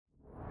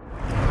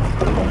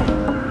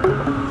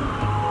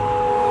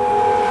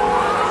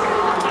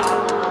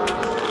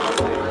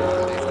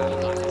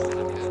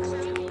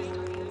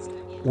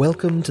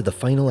Welcome to the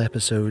final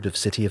episode of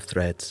City of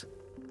Threads.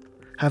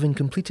 Having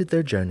completed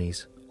their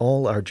journeys,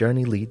 all our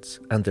journey leads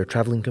and their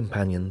travelling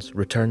companions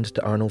returned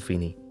to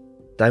Arnolfini,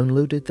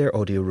 downloaded their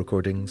audio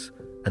recordings,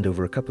 and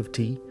over a cup of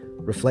tea,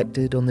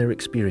 reflected on their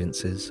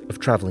experiences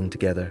of travelling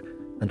together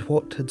and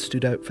what had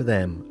stood out for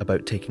them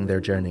about taking their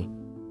journey.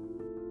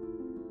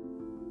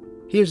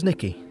 Here's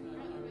Nikki.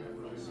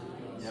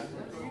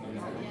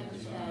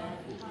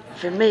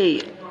 For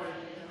me,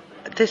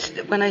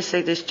 when I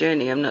say this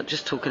journey, I'm not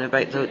just talking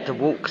about the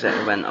walk that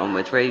I went on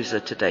with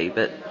Rosa today,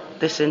 but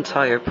this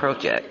entire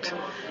project.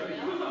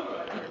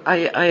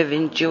 I have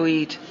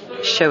enjoyed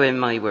showing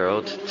my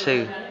world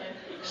to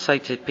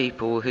sighted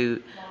people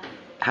who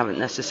haven't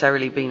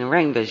necessarily been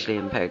around visually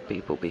impaired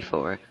people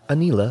before.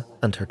 Anila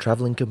and her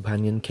travelling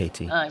companion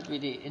Katie. I've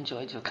really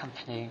enjoyed your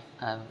company.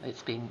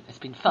 It's been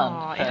fun.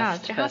 Oh, it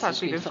has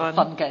actually been fun.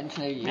 Fun getting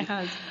to know you. It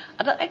has.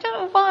 I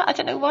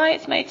don't know why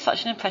it's made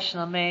such an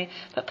impression on me.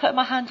 But putting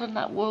my hand on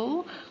that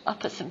wall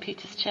up at St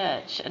Peter's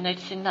Church and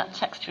noticing that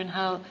texture and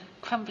how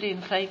crumbly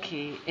and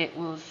flaky it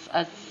was,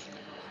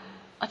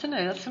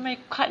 that's made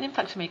quite an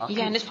impact on me.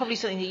 Yeah, and it's probably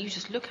something that you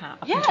just look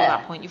at up Yeah. until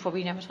that point. You've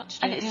probably never touched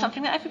it. And it's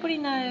something that everybody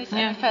knows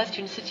and refers to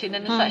in the city, and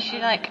then it's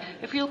actually like,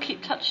 if we all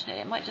keep touching it,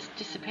 it might just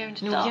disappear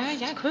into dust.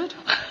 Yeah, it could.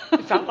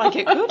 It felt like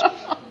it could.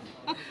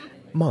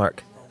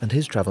 Mark and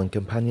his travelling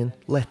companion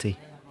Letty.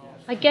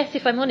 I guess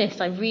if I'm honest,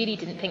 I really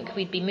didn't think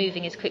we'd be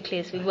moving as quickly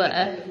as we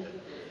were,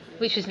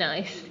 which was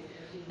nice.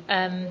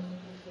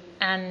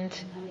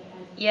 And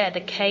yeah, the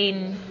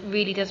cane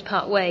really does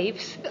part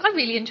waves. I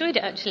really enjoyed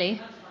it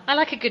actually. I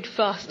like a good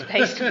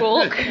fast-paced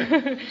walk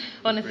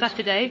on a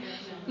Saturday.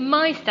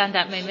 My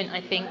standout moment,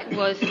 I think,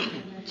 was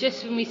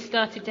just when we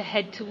started to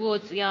head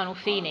towards the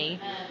Arnolfini,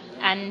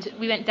 and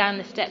we went down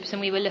the steps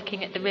and we were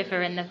looking at the river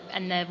and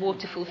the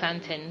waterfall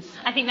fountains.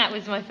 I think that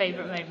was my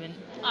favourite moment.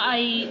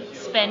 I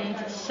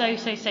spend so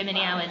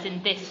many hours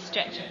in this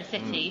stretch of the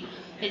city.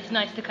 It's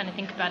nice to kind of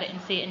think about it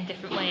and see it in a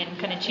different way and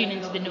kind of tune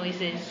into the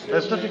noises.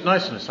 There's nothing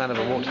nicer than the sound of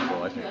a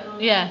waterfall, I think.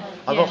 Yeah.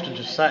 I've often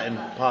just sat in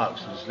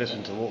parks and just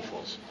listened to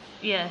waterfalls.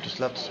 Yeah. Just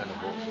love the sound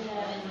of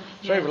waterfalls.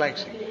 It's very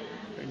relaxing.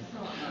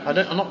 I'm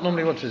not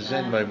normally one for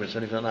Zen moments or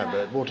anything like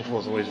that, but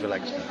waterfalls always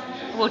relax me.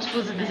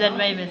 Waterfalls are the Zen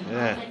moment.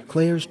 Yeah.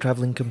 Claire's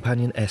travelling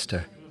companion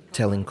Esther,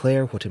 telling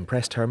Claire what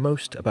impressed her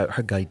most about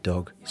her guide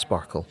dog,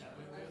 Sparkle.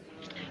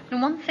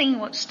 And one thing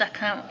what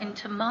stuck out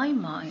into my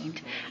mind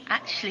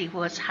actually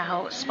was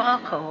how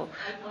Sparkle,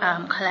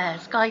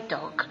 Claire's guide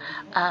dog,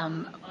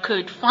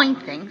 could find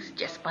things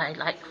just by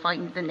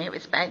finding the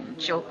nearest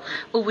bench, or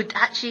would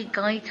actually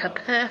guide her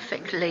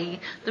perfectly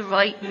the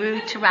right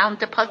route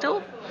around a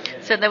puddle.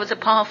 So there was a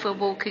path we're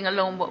walking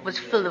along what was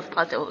full of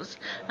puddles,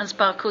 and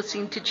Sparkle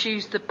seemed to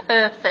choose the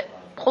perfect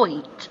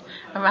point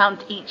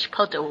around each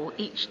puddle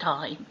each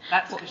time.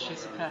 That's because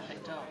she's a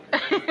perfect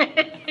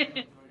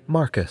dog.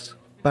 Marcus,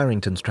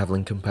 Barrington's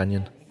travelling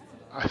companion.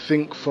 I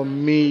think for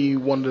me,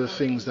 one of the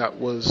things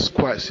that was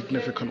quite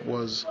significant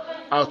was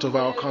out of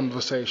our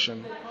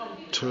conversation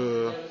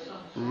to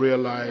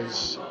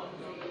realise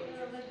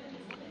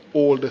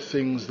all the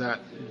things that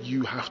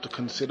you have to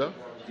consider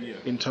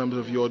in terms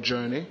of your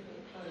journey,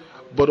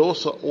 but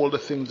also all the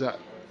things that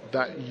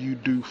you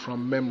do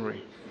from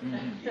memory.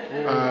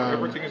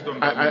 Everything is done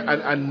by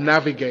and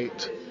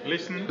navigate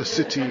listen, the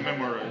city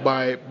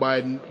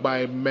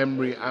by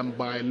memory and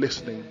by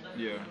listening.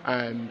 Yeah.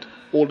 And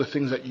all the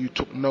things that you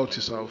took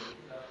notice of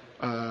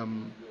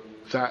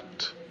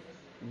that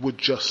would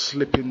just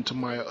slip into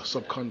my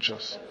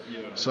subconscious.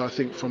 Yeah. So I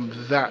think from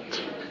that,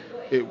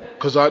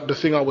 because the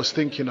thing I was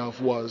thinking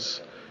of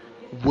was,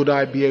 would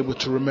I be able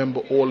to remember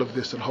all of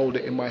this and hold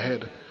it in my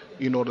head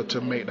in order to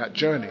make that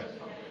journey?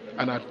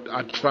 And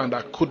I found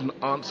I couldn't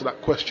answer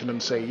that question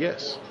and say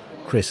yes.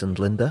 Chris and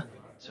Linda.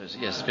 So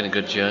it's been a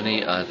good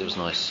journey. It was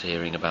nice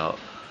hearing about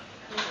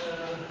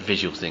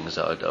visual things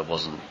that I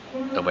wasn't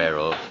aware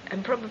of.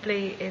 And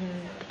probably in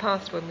the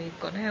past when we've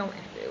gone out,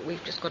 if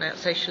we've just gone out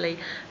socially,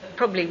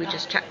 probably we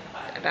just chat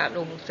about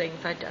normal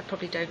things. I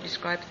probably don't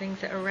describe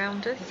things that are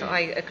around us. So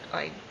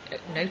I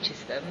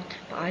notice them,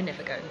 but I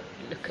never go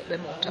and look at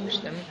them or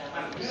touch them.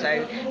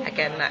 So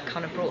again, that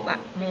kind of brought back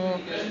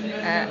more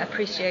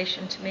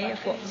appreciation to me of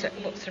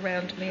what's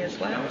around me as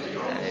well.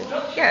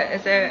 So yeah,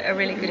 it's a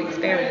really good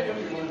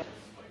experience.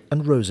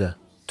 And Rosa,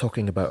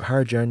 talking about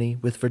her journey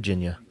with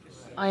Virginia.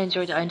 I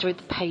enjoyed it. I enjoyed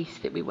the pace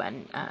that we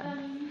went at.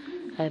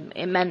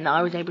 It meant that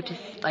I was able to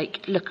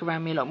look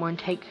around me a lot more and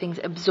take things,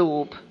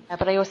 absorb.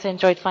 But I also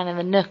enjoyed finding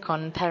the nook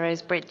on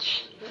Perros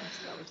Bridge.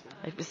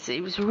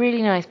 It was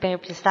really nice being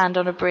able to stand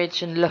on a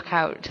bridge and look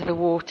out to the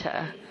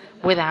water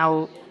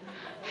without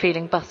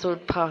feeling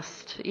bustled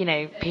past,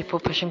 people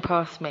pushing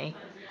past me.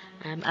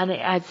 And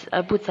I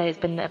would say it's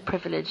been a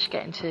privilege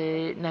getting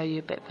to know you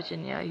a bit,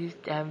 Virginia.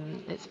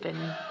 It's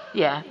been,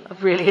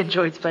 I've really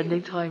enjoyed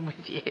spending time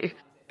with you.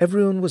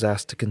 Everyone was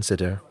asked to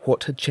consider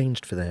what had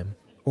changed for them,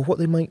 or what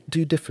they might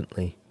do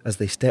differently as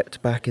they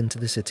stepped back into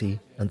the city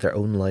and their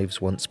own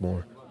lives once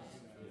more.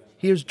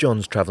 Here's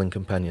John's travelling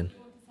companion.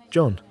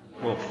 John.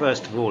 Well,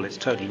 first of all, it's a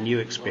totally new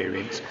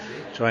experience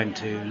to trying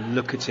to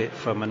look at it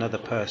from another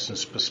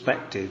person's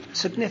perspective.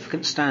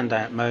 Significant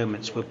standout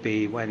moments would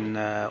be when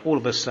all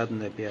of a sudden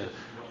there'd be a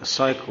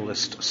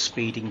cyclist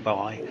speeding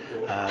by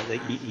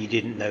that you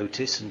didn't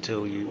notice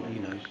until you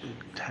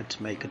had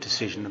to make a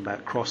decision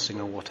about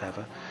crossing or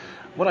whatever.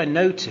 What I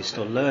noticed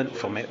or learnt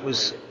from it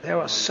was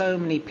there are so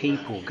many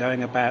people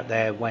going about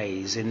their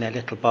ways in their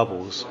little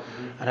bubbles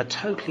and are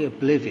totally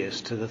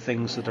oblivious to the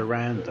things that are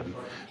around them.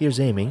 Here's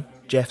Amy,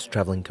 Jeff's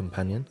travelling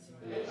companion.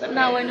 But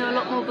now I know a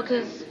lot more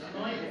because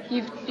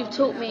you've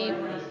taught me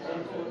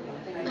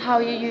how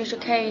you use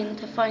your cane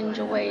to find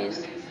your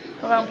ways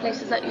around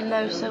places that you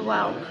know so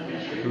well.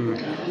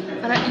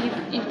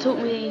 And you've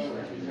taught me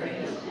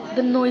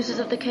the noises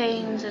of the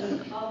canes and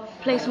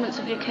placements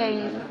of your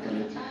cane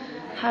and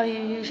how you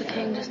use your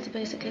cane just to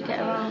basically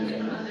get around.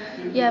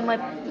 And yeah,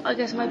 I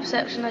guess my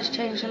perception has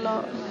changed a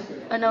lot.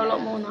 I know a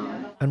lot more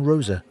now. And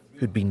Rosa,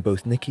 who'd been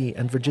both Nikki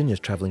and Virginia's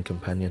travelling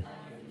companion.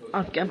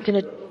 I'm going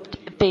to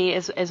be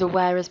as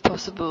aware as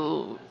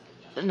possible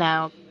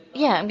now.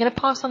 Yeah, I'm going to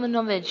pass on the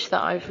knowledge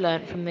that I've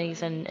learned from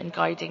these and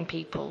guiding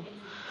people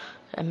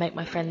and make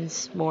my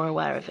friends more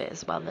aware of it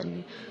as well.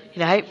 And,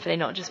 hopefully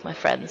not just my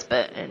friends,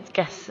 but I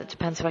guess it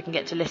depends if I can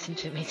get to listen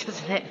to me,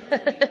 doesn't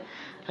it?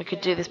 I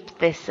could do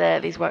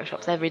these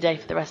workshops every day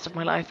for the rest of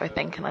my life, I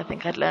think, and I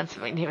think I'd learn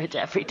something new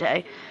every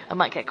day. I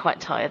might get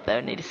quite tired, though,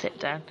 and need to sit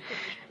down.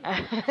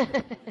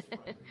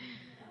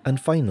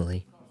 And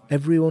finally,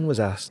 everyone was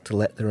asked to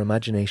let their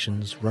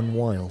imaginations run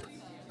wild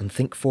and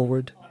think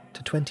forward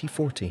to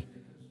 2040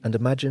 and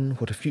imagine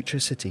what a future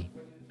city,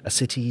 a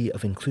city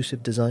of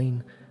inclusive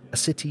design, a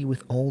city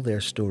with all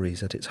their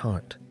stories at its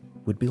heart,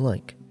 would be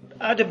like.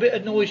 Add a bit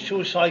of noise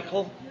to a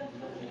cycle,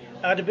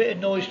 add a bit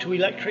of noise to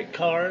electric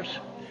cars,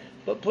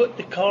 but put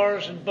the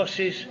cars and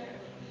buses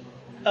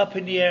up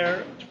in the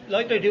air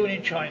like they're doing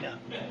in China.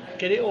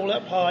 Get it all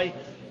up high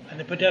and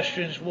the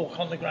pedestrians walk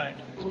on the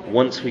ground.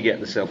 Once we get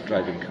the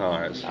self-driving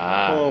cars,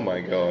 oh my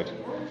god,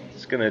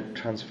 it's going to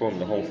transform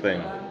the whole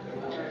thing.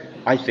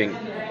 I think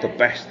the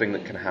best thing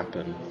that can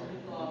happen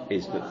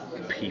is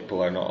that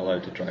people are not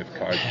allowed to drive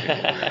cars.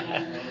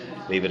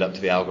 Leave it up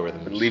to the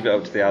algorithms. Leave it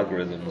up to the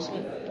algorithms.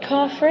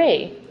 Car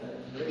free?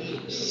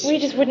 We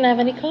just wouldn't have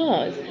any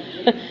cars.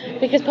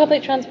 Because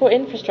public transport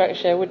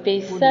infrastructure would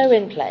be so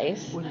in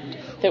place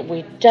that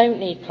we don't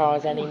need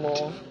cars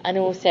anymore. And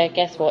also,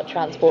 guess what?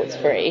 Transport's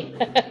free.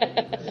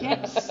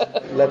 Yes.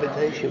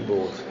 Levitation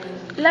boards.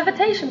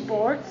 Levitation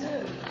boards?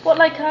 What,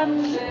 like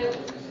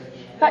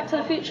Back to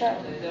the Future?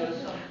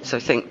 So I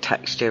think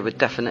texture would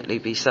definitely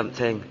be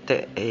something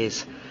that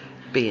is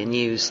being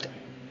used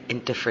in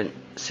different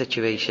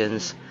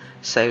situations.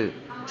 So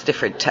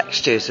different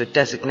textures would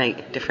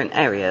designate different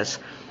areas,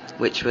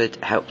 which would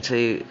help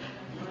to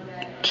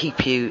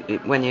keep you,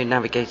 when you're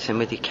navigating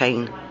with your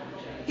cane,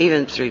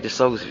 even through the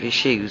soles of your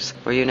shoes,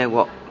 where you know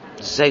what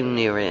zone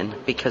you're in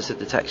because of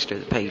the texture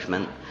of the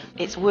pavement.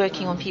 It's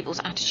working on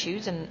people's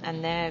attitudes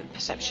and their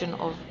perception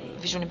of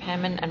visual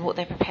impairment and what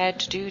they're prepared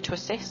to do to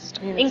assist.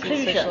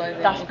 Inclusion,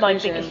 that's my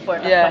biggest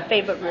word. That's my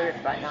favourite word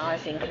right now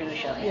is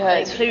inclusion. Yeah,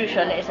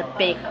 inclusion is a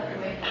big,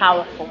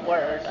 powerful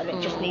word and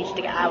it just needs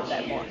to get out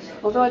there more.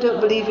 Although I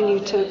don't believe in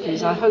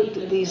utopias, I hope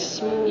that these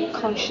small,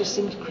 conscious,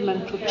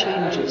 incremental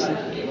changes,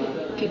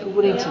 and people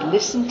willing to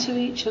listen to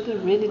each other,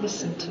 really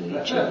listen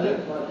to each other,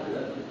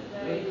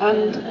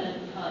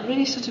 and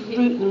really sort of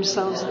root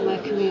themselves in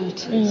their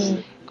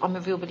communities. I'm a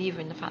real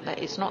believer in the fact that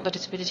it's not the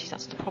disabilities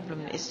that's the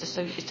problem, it's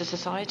the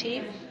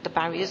society, the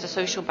barriers, the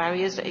social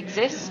barriers that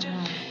exist.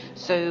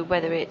 So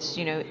whether it's,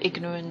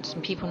 ignorance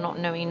and people not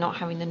knowing, not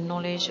having the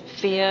knowledge,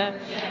 fear,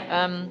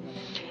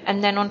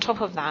 and then on top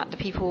of that, the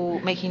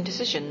people making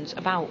decisions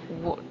about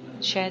what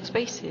shared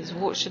spaces,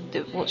 what should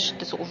the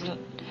sort of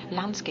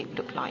landscape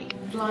look like.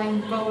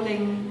 Blind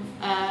bowling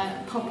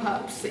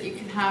pop-ups that you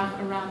can have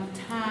around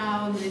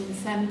town, in the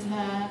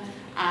centre,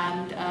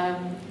 and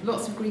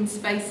lots of green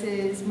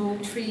spaces, more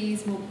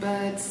trees, more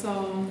bird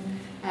song,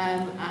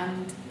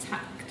 and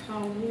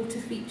tactile water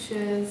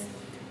features,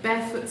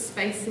 barefoot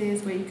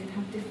spaces where you could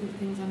have different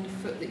things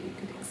underfoot that you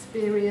could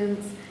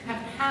experience, have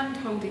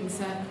hand-holding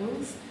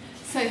circles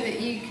so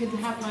that you could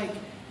have like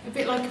a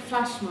bit like a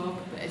flash mob,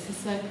 but it's a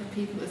circle of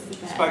people that's the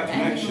best. It's about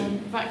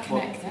connection. About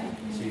connecting.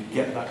 So you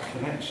get that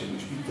connection,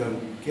 which we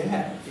don't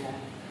get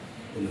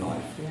in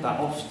life that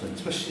often,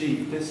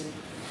 especially this.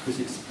 Because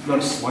it's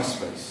not my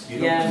space, you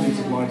don't come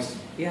into my space.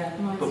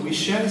 But we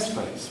share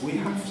space, we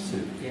have to.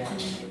 Yeah.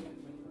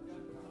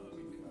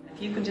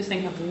 If you can just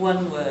think of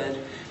one word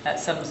that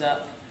sums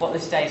up what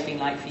this day has been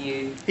like for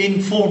you.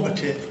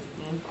 Informative.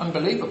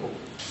 Unbelievable.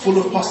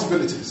 Full of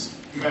possibilities.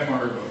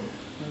 Memorable.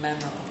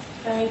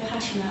 Very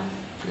passionate.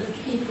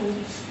 People.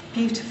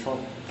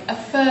 Beautiful.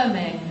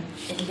 Affirming.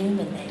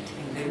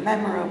 Illuminating.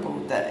 Memorable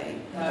day.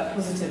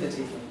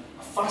 Positivity.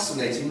 A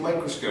fascinating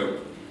microscope.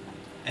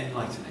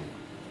 Enlightening.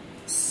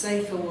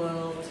 Safer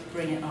world,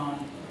 bring it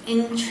on.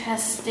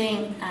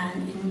 Interesting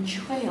and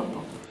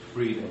enjoyable.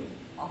 Freedom.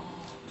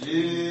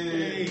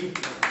 Yay! It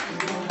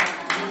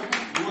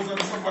was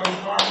on somebody's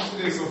farm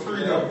today, so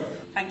freedom.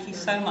 Thank you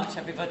so much,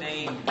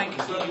 everybody. Thank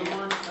you.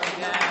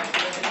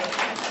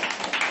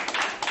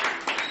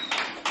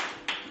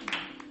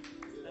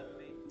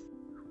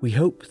 We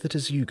hope that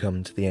as you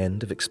come to the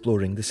end of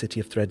exploring the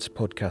City of Threads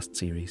podcast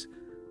series,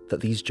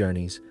 that these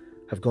journeys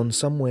have gone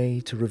some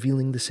way to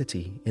revealing the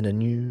city in a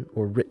new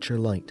or richer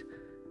light,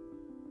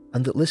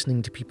 and that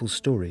listening to people's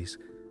stories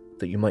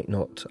that you might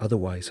not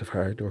otherwise have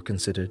heard or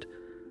considered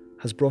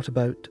has brought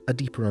about a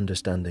deeper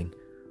understanding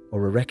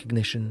or a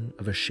recognition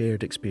of a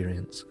shared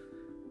experience,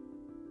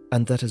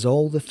 and that as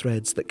all the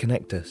threads that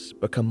connect us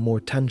become more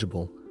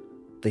tangible,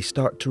 they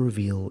start to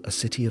reveal a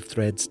City of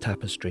Threads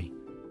tapestry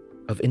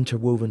of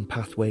interwoven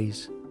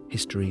pathways,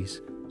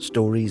 histories,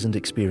 stories and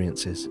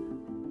experiences,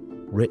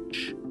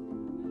 rich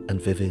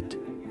and vivid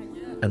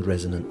and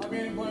resonant. I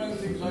mean, one of the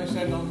things I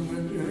said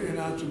in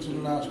answer to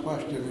the last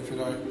question, if you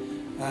like,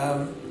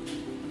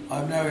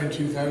 I'm now in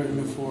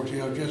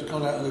 2040, I've just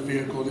got out of the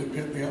vehicle that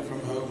picked me up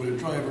from home with a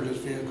driverless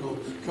vehicle,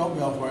 dropped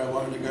me off where I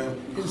wanted to go,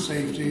 in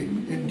safety,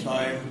 in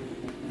time.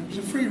 It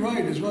was a free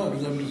ride as well,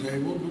 because I'm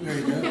disabled, but there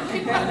you go. I never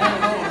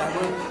thought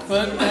that way.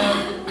 But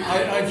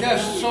I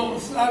just sort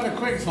of had a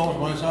quick thought to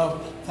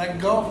myself,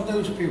 thank God for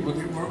those people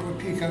that worked with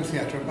Pico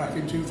Theatre back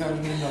in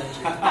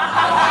 2019. For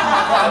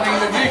having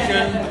the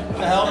vision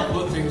to help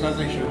put things as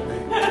they should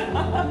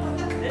be.